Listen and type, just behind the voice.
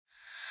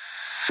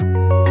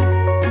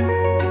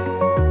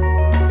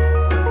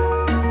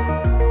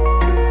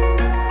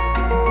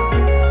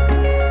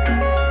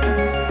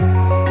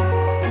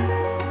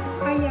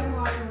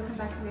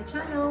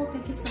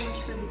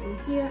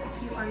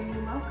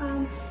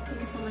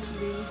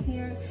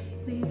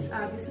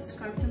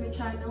Subscribe to my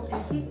channel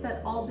and hit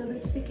that all the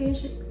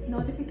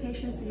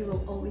notifications so you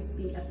will always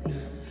be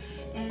updated.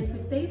 And for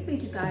today's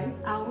video, guys,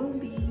 I will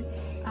be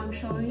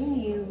showing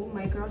you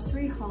my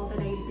grocery haul that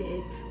I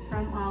did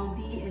from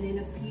ALDI and then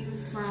a few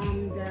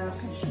from the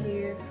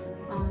Kashmir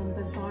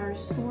Bazaar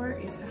store.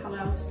 It's a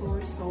halal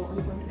store, so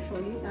I'm going to show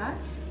you that.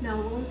 Now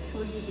I will show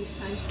you this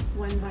time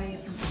one by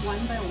one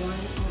of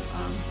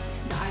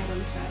the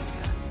items that I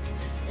got.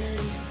 And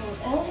for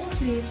all of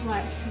these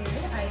right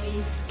here, I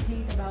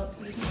paid about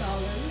 $80,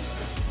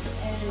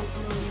 and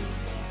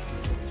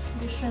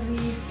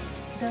usually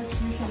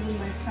that's usually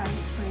my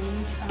price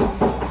range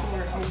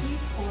for a week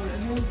or a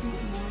little bit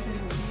more than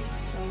a week.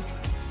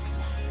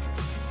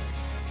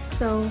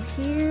 So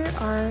here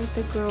are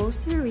the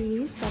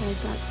groceries that I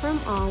got from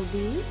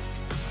ALDI.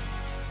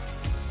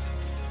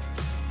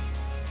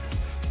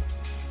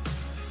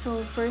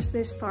 So first,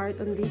 let's start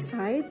on this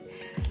side.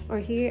 Or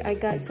here I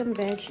got some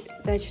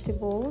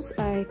vegetables.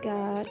 I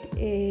got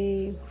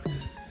a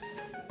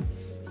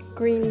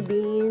green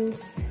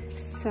beans,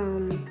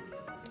 some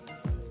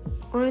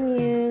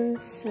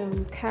onions,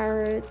 some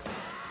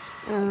carrots.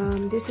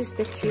 This is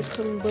the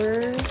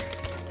cucumber,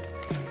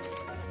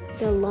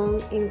 the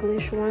long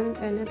English one,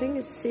 and I think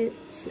it's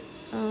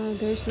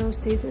there's no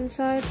seeds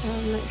inside.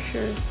 I'm not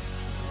sure.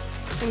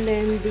 And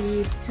then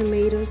the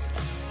tomatoes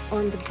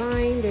on the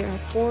vine. There are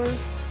 4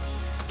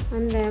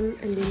 on them,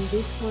 and then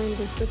this one,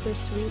 the super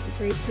sweet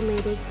grape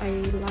tomatoes. I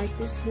like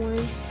this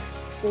one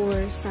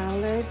for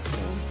salad, so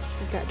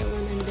I got that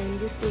one. And then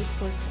this is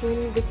for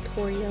Queen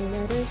Victoria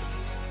lettuce.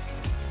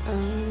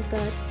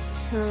 Got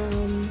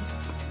some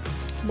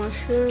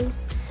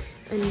mushrooms,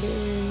 and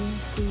then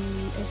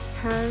the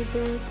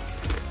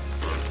asparagus,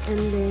 and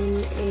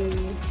then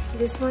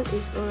this one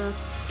is a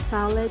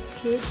salad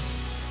kit,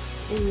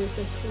 and it's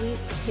a sweet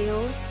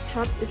kale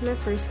chop. It's my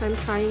first time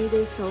trying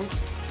this, so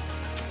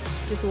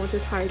just want to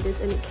try this.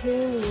 And it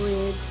came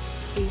with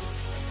this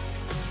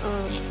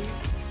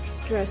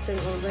dressing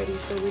already,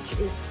 so which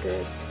is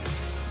good.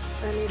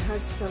 And it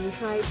has some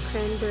dried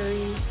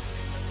cranberries,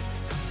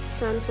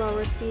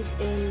 sunflower seeds,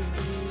 and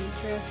the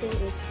dressing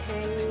is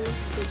tangy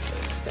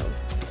citrus, so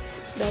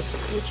that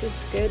which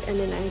is good. And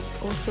then I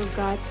also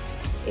got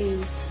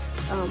a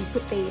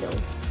potato,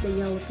 the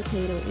yellow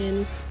potato.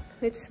 And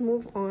let's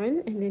move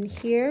on. And then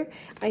here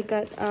I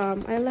got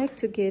I like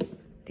to get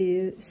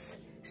this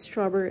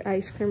strawberry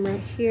ice cream right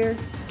here.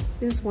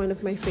 This is one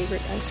of my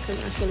favorite ice cream,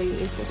 actually,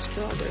 is the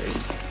strawberry.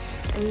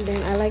 And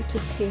then I like to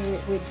pair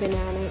it with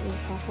banana and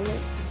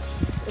chocolate.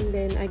 And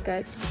then I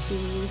got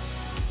the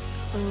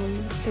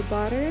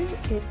butter.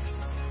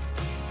 It's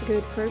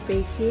good for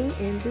baking,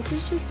 and this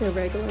is just a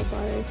regular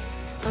butter.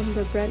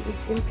 The brand is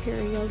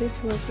Imperial.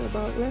 This was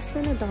about less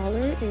than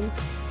 $1, and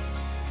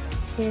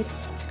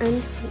it's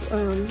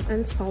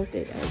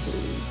unsalted, I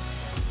believe.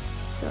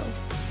 So,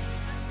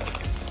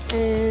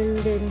 and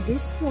then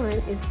this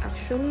one is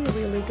actually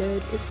really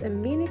good. It's a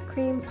mini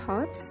cream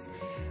puffs,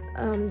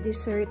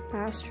 dessert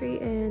pastry,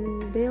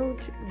 and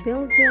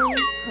Belgian,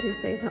 how do you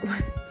say that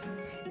one?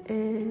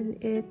 And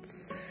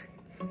it's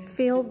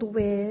filled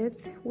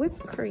with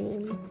whipped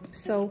cream.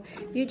 So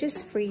you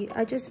just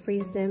I just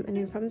freeze them, and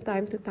then from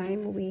time to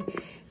time we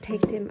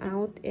take them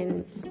out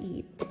and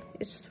eat.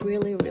 It's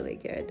really, really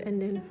good.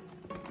 And then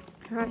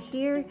right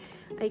here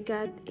I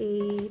got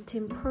a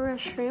tempura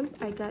shrimp.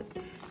 I got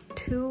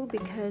 2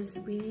 because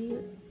we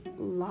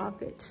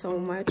love it so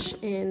much,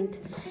 and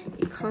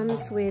it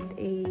comes with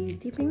a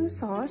dipping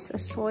sauce, a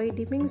soy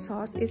dipping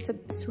sauce. It's a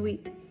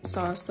sweet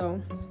sauce,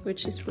 so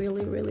which is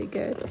really, really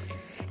good.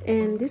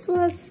 And this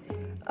was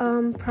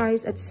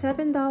priced at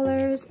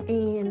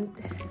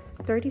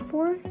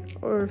 $7.34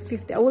 or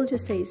 50. I will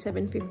just say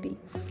 $7.50.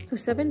 So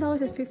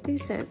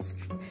 $7.50,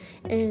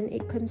 and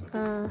it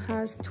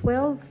has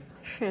 12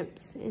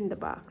 shrimps in the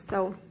box.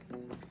 So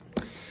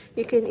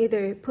you can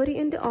either put it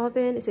in the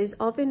oven, it says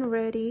oven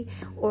ready,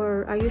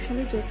 or I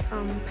usually just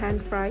pan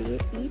fry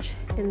it each,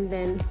 and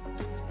then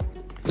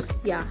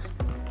yeah,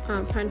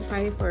 pan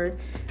fry for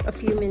a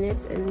few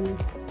minutes, and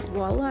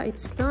voila,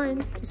 it's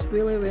done. It's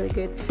really, really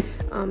good.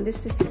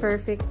 This is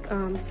perfect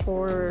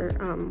for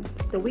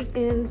the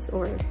weekends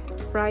or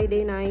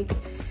Friday night,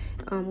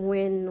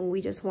 when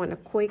we just want a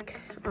quick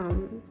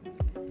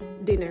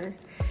dinner.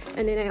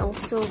 And then I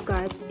also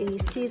got a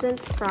seasoned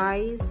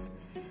fries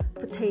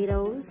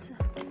potatoes.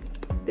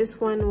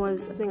 This one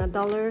was, I think,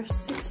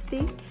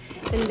 $1.60.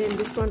 And then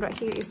this one right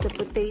here is the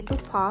potato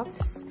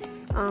puffs.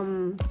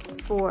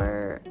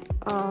 For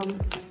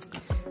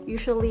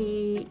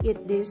usually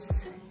eat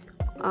this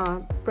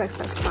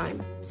breakfast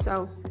time.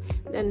 So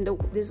then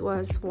this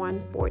was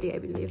 $1.40, I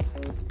believe.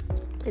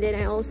 And then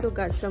I also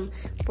got some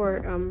for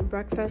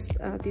breakfast,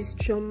 this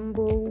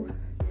jumbo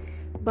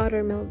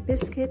buttermilk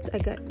biscuits. I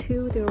got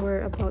 2. They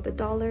were about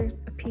 $1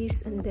 a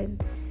piece. And then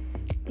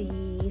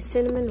the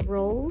cinnamon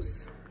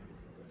rolls.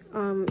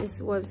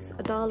 It was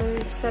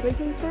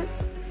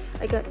 $1.17.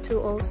 I got 2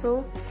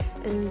 also.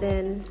 And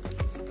then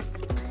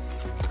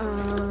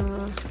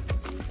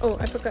oh,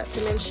 I forgot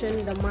to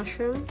mention the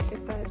mushroom.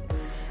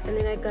 And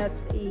then I got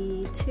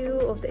 2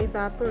 of the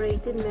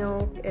evaporated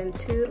milk and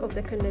 2 of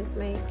the condensed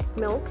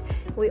milk.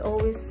 I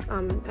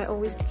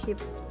always keep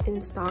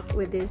in stock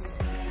with this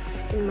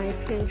in my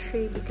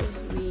pantry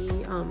because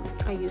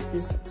I use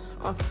this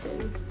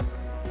often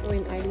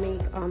when I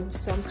make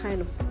some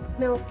kind of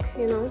milk,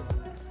 you know,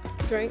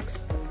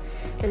 drinks.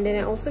 And then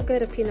I also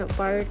got a peanut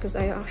butter because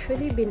I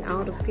actually been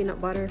out of peanut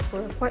butter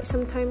for quite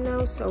some time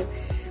now, so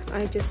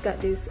I just got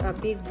this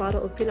big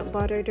bottle of peanut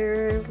butter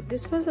there.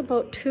 This was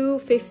about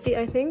 $2.50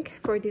 I think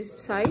for this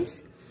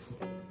size.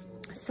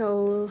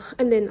 So,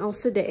 and then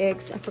also the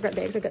eggs. I forgot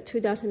the eggs. I got 2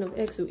 dozen of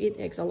eggs. We eat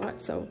eggs a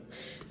lot, so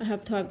I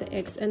have to have the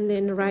eggs. And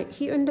then right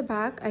here in the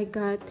back, I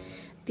got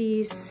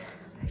these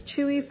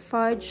chewy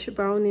fudge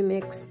brownie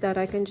mix that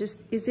I can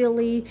just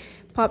easily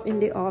pop in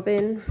the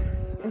oven.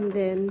 And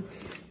then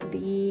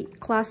the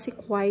classic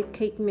white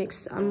cake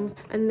mix. And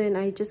then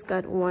I just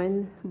got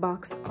 1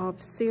 box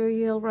of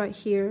cereal right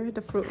here,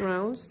 the fruit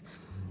rounds.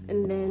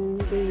 And then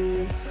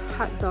the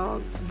hot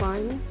dog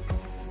bun,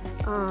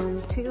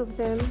 2 of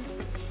them.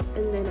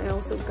 And then I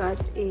also got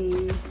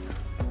a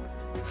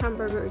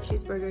hamburger or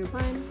cheeseburger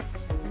bun,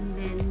 and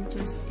then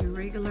just a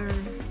regular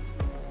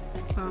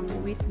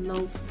wheat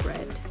loaf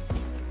bread.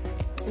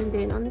 And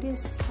then on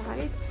this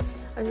side,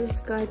 I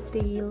just got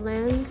the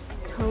Lance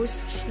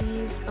toast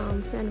cheese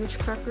sandwich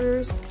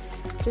crackers,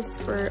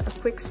 just for a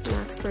quick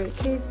snacks for the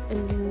kids,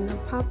 and then the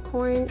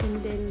popcorn,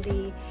 and then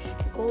the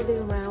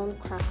golden round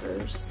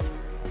crackers.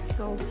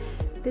 So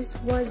this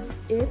was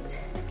it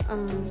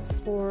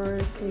for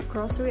the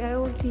grocery.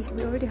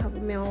 We already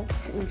have milk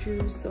and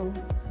juice, so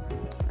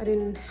I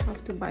didn't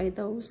have to buy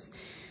those.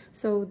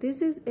 So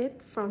this is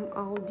it from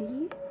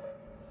ALDI.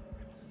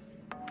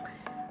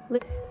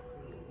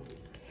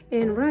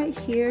 And right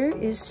here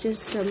is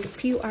just some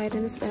few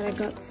items that I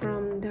got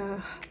from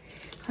the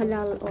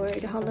Halal or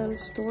the Halal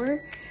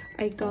store.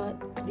 I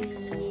got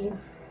the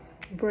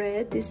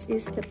bread. This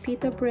is the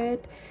pita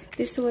bread.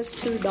 This was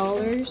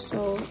 $2.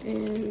 So,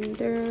 and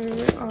there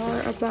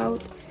are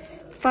about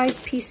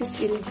 5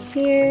 pieces in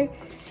here.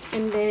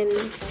 And then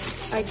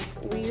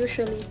we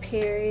usually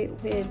pair it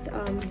with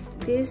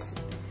this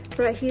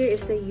right here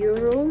is a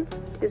gyro.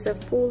 It's a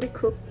fully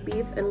cooked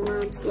beef and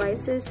lamb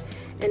slices,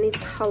 and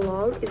it's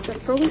halal. It's a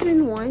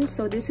frozen one,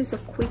 so this is a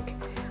quick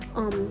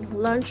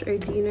lunch or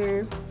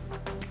dinner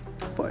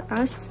for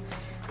us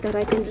that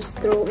I can just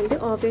throw in the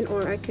oven,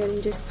 or I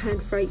can just pan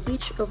fry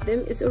each of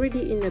them. It's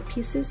already in the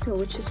pieces, so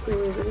which is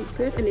really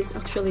good, and this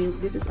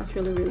is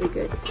actually really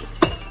good.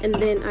 And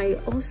then I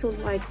also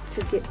like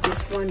to get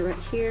this one right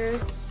here.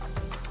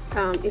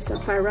 It's a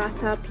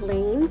paratha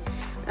plain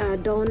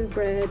dawn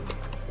bread.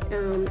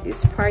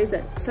 It's priced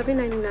at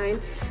 $7.99,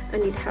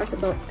 and it has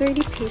about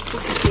 30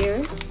 pieces here.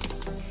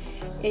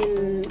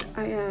 And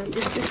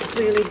this is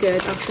really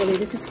good. Actually,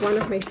 this is one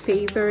of my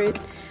favorite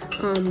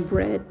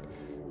bread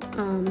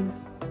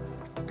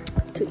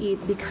to eat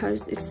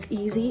because it's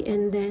easy,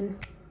 and then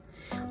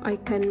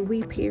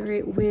we pair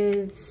it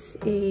with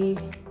a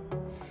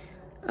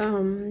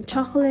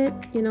chocolate,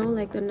 you know,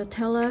 like the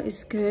Nutella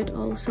is good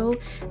also.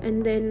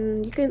 And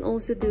then you can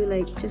also do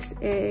like just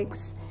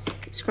eggs,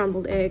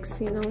 scrambled eggs,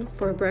 you know,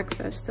 for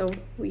breakfast. So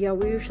yeah,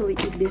 we usually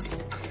eat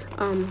this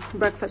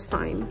breakfast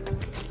time.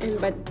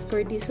 But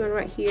for this one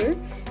right here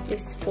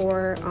is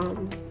for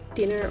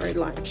dinner or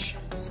lunch.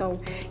 So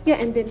yeah,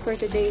 and then for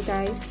today,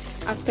 guys,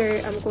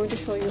 after I'm going to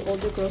show you all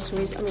the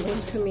groceries, I'm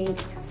going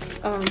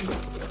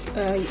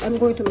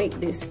to make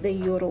this, the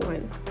gyro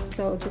one.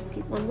 So just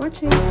keep on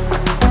watching.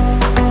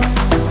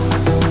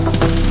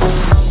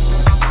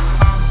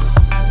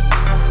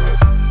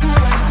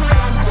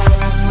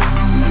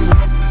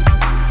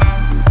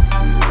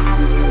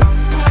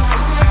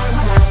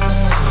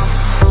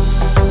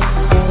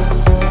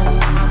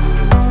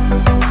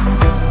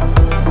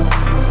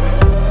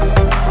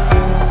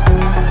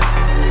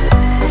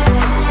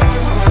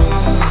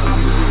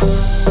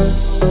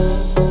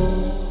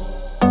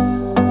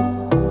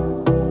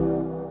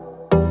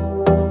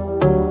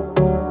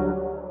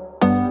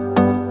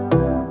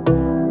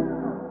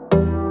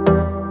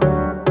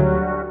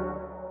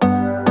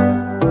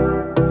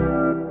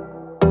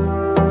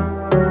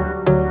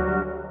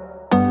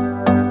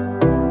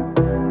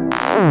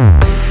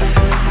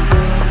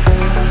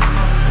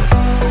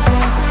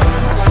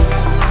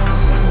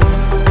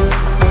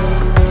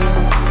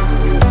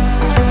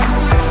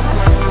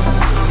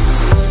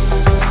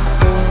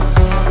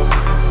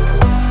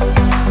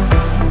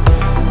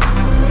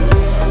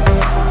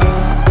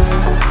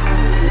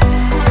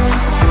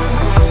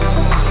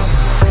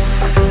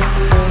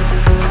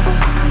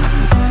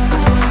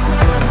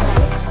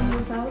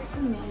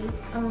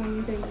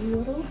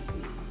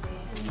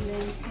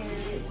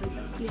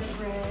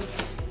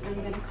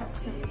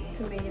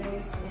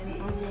 Tomatoes and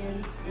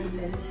onions, and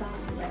then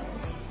some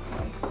lettuce.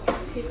 So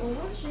keep on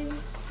watching.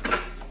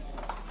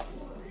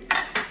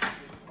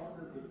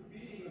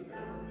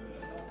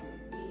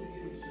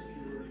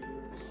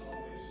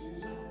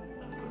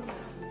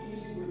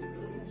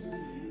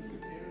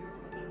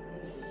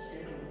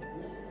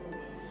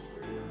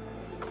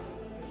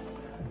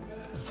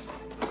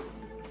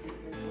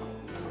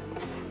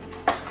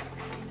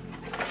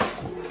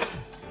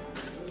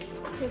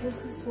 So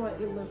this is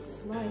what it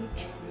looks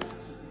like.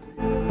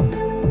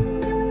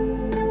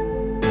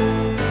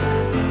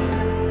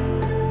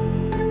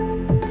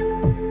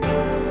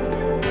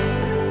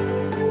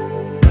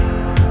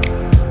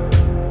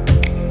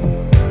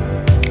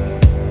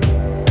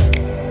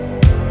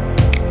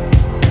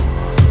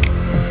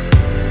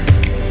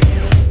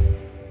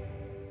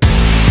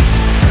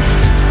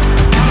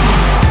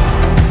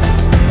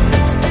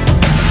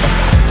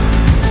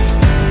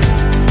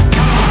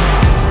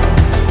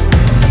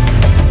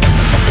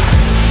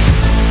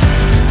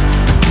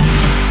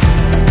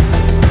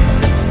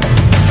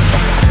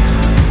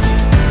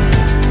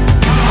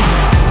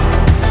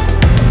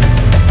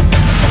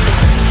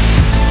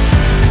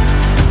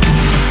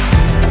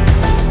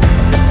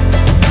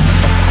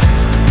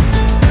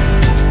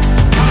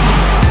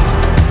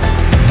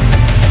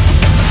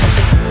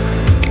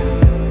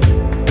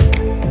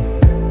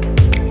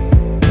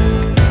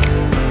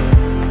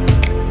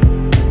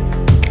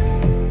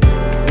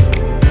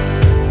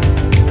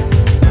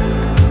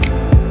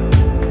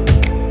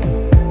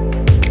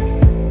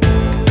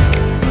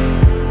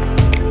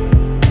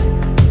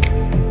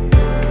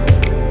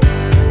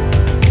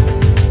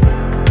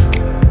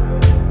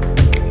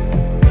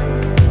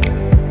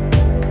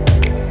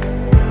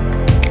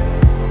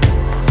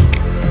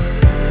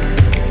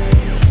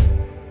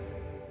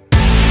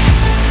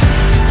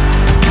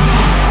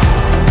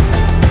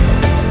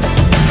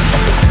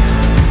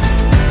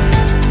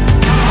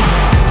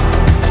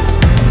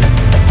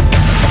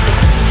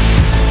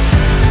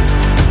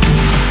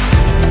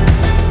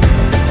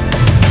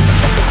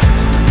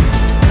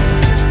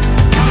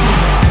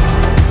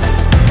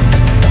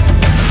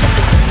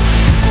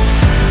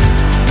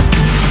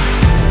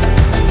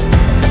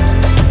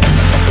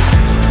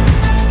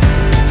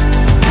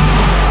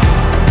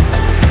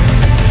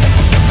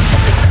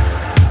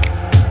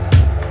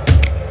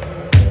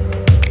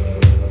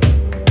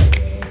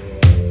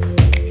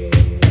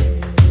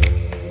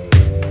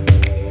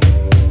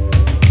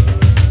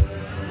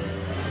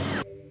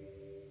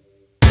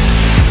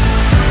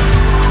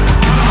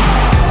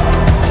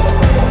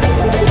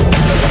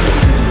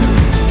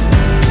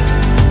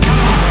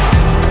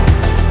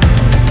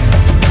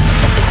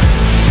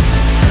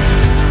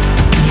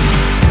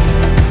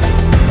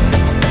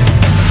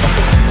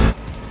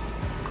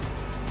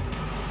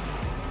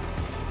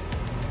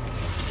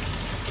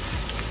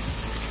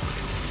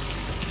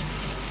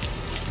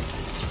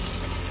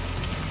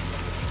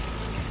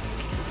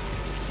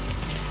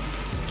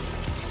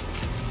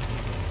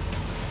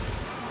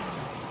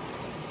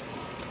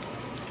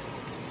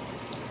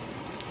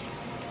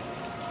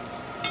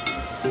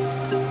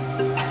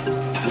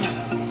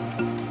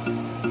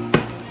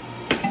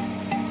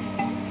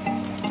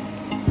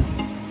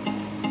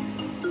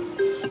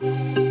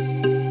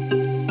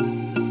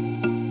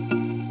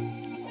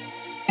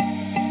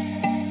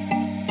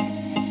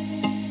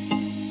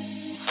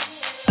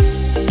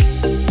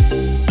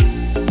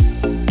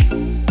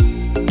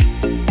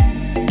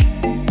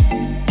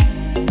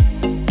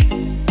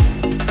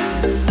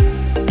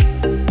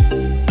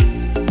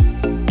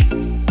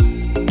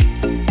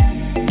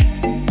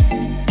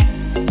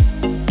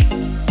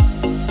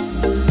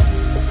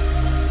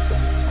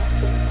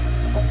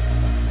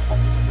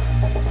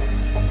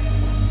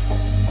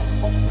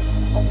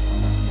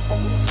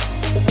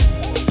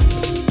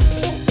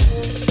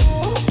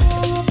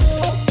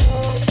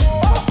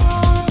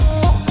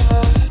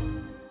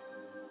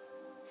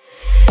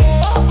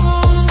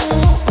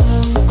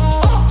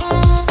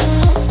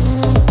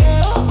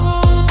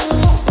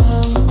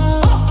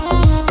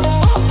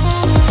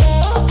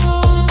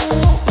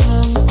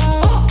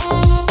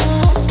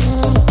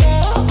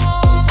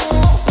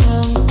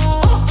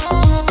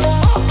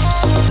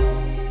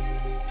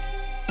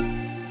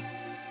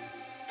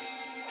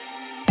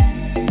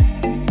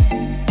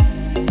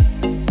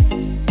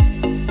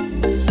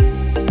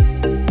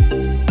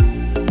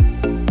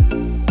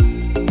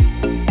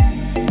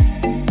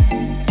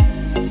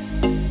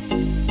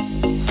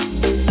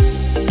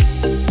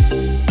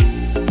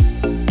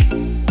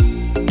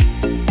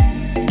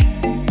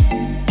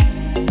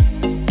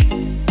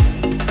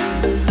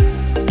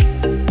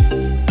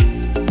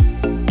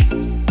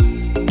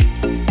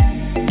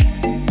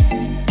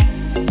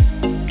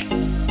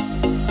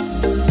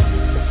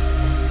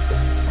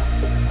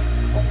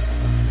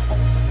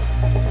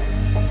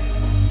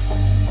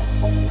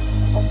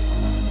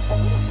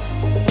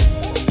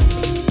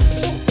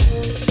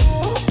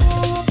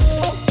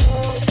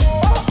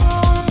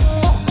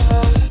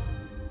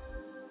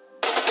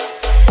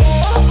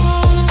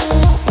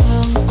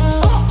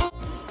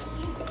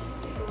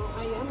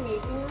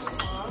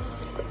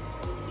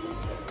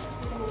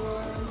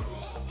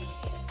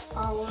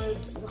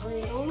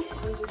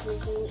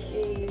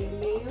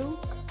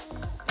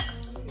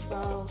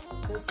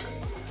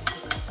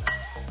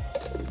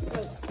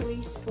 That's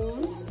 3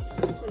 spoons,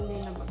 and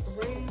then a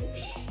wrench.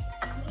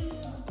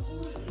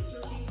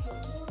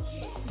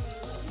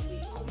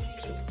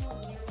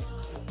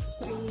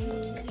 Three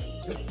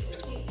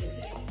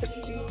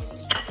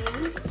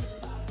spoons.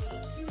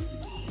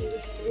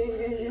 And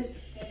then it's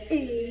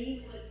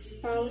a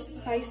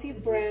spicy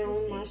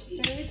brown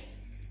mustard.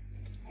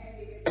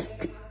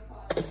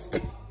 It's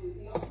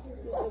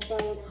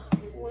about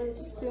 1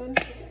 spoon,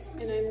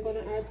 and I'm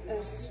gonna add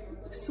a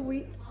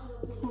sweet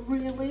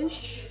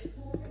relish,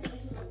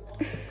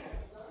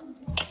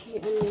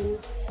 and then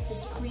a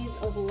squeeze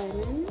of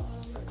lemon.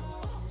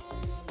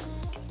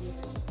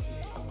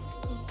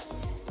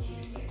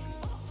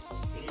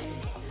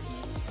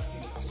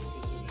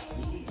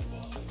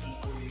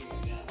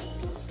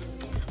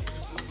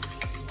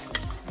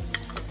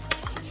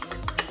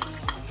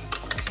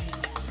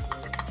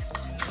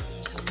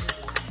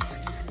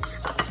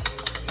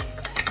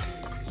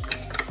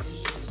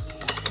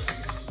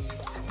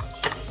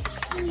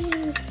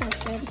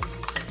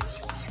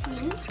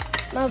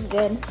 Smells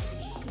good.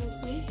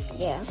 Okay.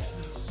 Yeah.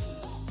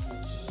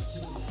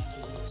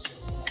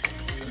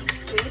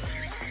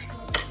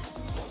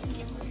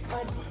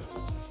 Add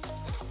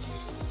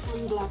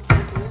some black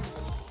pepper.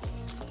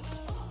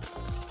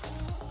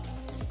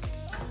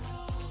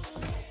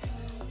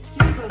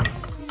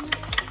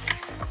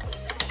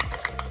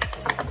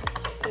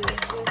 Okay,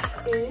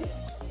 that's it.